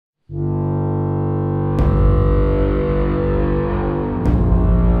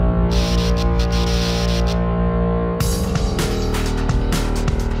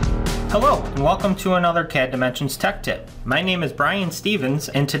and welcome to another CAD Dimensions Tech Tip. My name is Brian Stevens,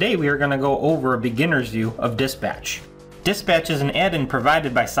 and today we are going to go over a beginner's view of Dispatch. Dispatch is an add-in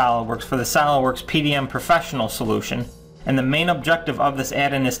provided by SOLIDWORKS for the SOLIDWORKS PDM Professional solution, and the main objective of this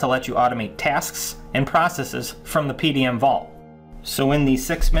add-in is to let you automate tasks and processes from the PDM Vault. So in these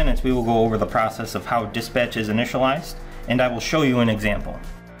 6 minutes we will go over the process of how Dispatch is initialized, and I will show you an example.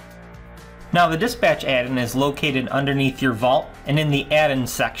 Now the Dispatch add-in is located underneath your Vault and in the add-in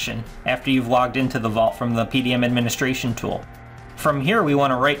section after you've logged into the Vault from the PDM administration tool. From here we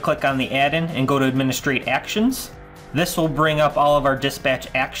want to right click on the add-in and go to Administrate Actions. This will bring up all of our Dispatch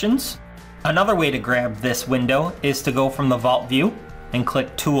actions. Another way to grab this window is to go from the Vault view and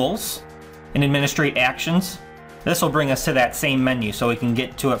click Tools and Administrate Actions. This will bring us to that same menu so we can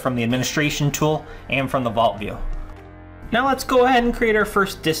get to it from the administration tool and from the Vault view. Now let's go ahead and create our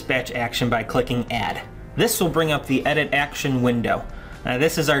first dispatch action by clicking Add. This will bring up the Edit Action window. Now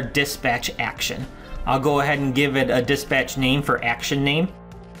this is our dispatch action. I'll go ahead and give it a dispatch name for action name,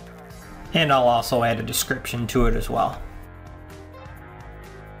 and I'll also add a description to it as well.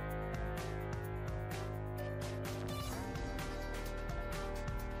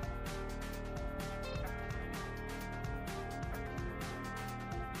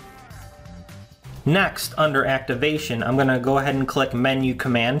 Next, under Activation, I'm going to go ahead and click Menu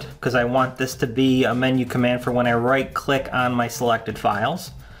Command because I want this to be a menu command for when I right click on my selected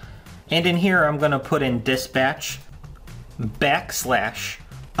files. And in here I'm going to put in Dispatch /Update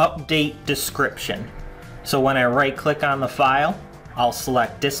Description. So when I right click on the file, I'll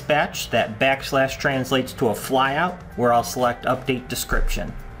select Dispatch. That / translates to a flyout where I'll select Update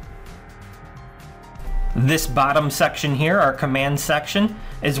Description. This bottom section here, our command section,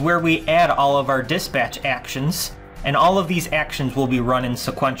 is where we add all of our dispatch actions, and all of these actions will be run in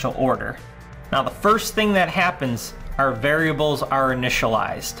sequential order. Now the first thing that happens, our variables are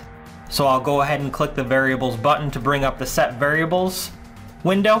initialized. So I'll go ahead and click the variables button to bring up the set variables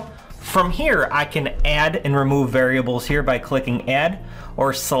window. From here I can add and remove variables here by clicking add,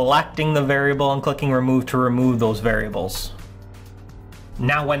 or selecting the variable and clicking remove to remove those variables.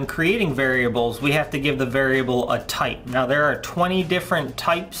 Now when creating variables, we have to give the variable a type. Now there are 20 different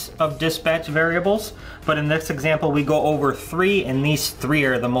types of dispatch variables, but in this example we go over 3, and these 3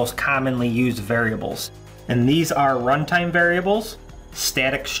 are the most commonly used variables. And these are runtime variables,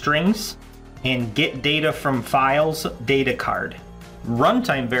 static strings, and get data from files data card.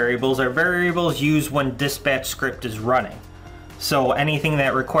 Runtime variables are variables used when dispatch script is running. So anything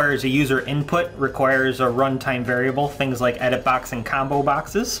that requires a user input requires a runtime variable, things like edit box and combo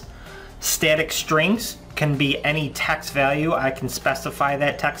boxes. Static strings can be any text value. I can specify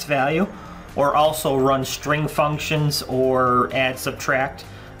that text value, or also run string functions or add, subtract.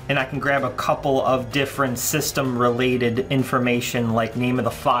 And I can grab a couple of different system related information like name of the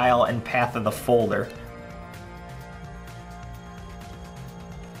file and path of the folder.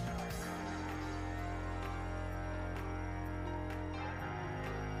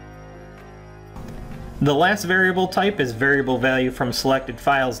 The last variable type is variable value from selected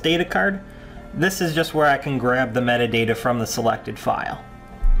files data card. This is just where I can grab the metadata from the selected file.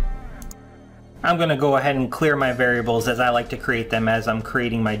 I'm going to go ahead and clear my variables as I like to create them as I'm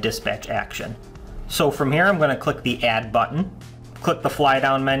creating my dispatch action. So from here I'm going to click the Add button, click the fly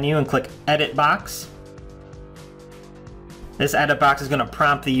down menu and click Edit Box. This edit box is going to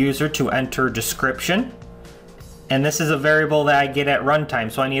prompt the user to enter description. And this is a variable that I get at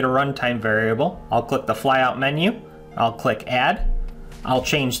runtime, so I need a runtime variable. I'll click the flyout menu, I'll click Add, I'll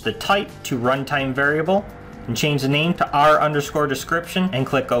change the type to runtime variable, and change the name to r_description, and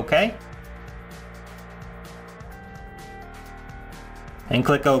click OK. And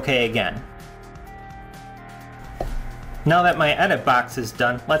click OK again. Now that my edit box is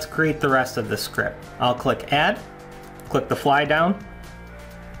done, let's create the rest of the script. I'll click Add, click the fly down,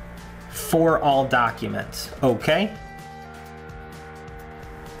 for all documents. OK.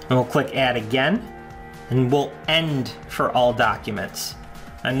 And we'll click Add again, and we'll end for all documents.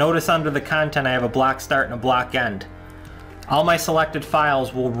 And notice under the content I have a block start and a block end. All my selected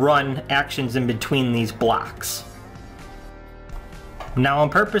files will run actions in between these blocks. Now I'm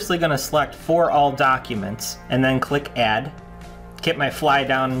purposely going to select for all documents and then click Add, get my fly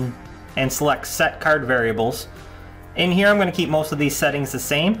down and select Set Card Variables. In here I'm going to keep most of these settings the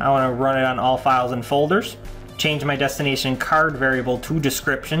same. I want to run it on all files and folders. Change my destination card variable to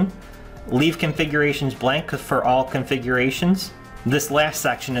description. Leave configurations blank for all configurations. This last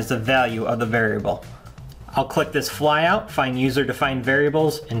section is the value of the variable. I'll click this flyout, find user defined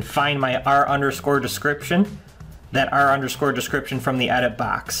variables, and find my r_description. That r_description from the edit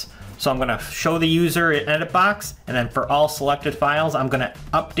box. So I'm going to show the user an edit box, and then for all selected files, I'm going to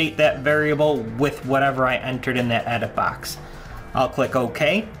update that variable with whatever I entered in that edit box. I'll click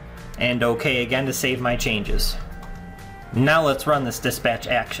OK, and OK again to save my changes. Now let's run this dispatch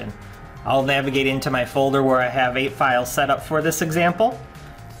action. I'll navigate into my folder where I have 8 files set up for this example.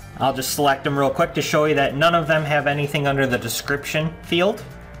 I'll just select them real quick to show you that none of them have anything under the description field.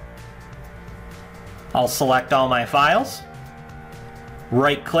 I'll select all my files,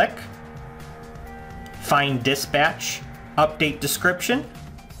 right click, find dispatch, update description.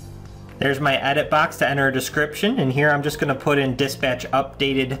 There's my edit box to enter a description, and here I'm just going to put in dispatch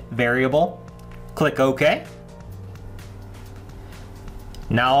updated variable. Click OK.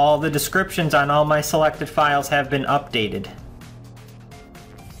 Now all the descriptions on all my selected files have been updated.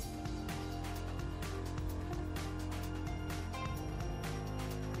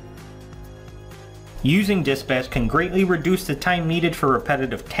 Using dispatch can greatly reduce the time needed for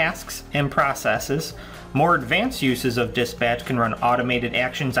repetitive tasks and processes. More advanced uses of dispatch can run automated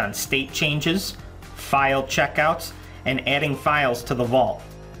actions on state changes, file checkouts, and adding files to the vault.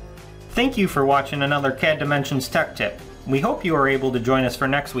 Thank you for watching another CAD Dimensions Tech Tip. We hope you are able to join us for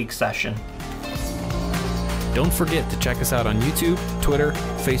next week's session. Don't forget to check us out on YouTube, Twitter,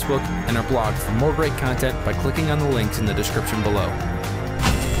 Facebook, and our blog for more great content by clicking on the links in the description below.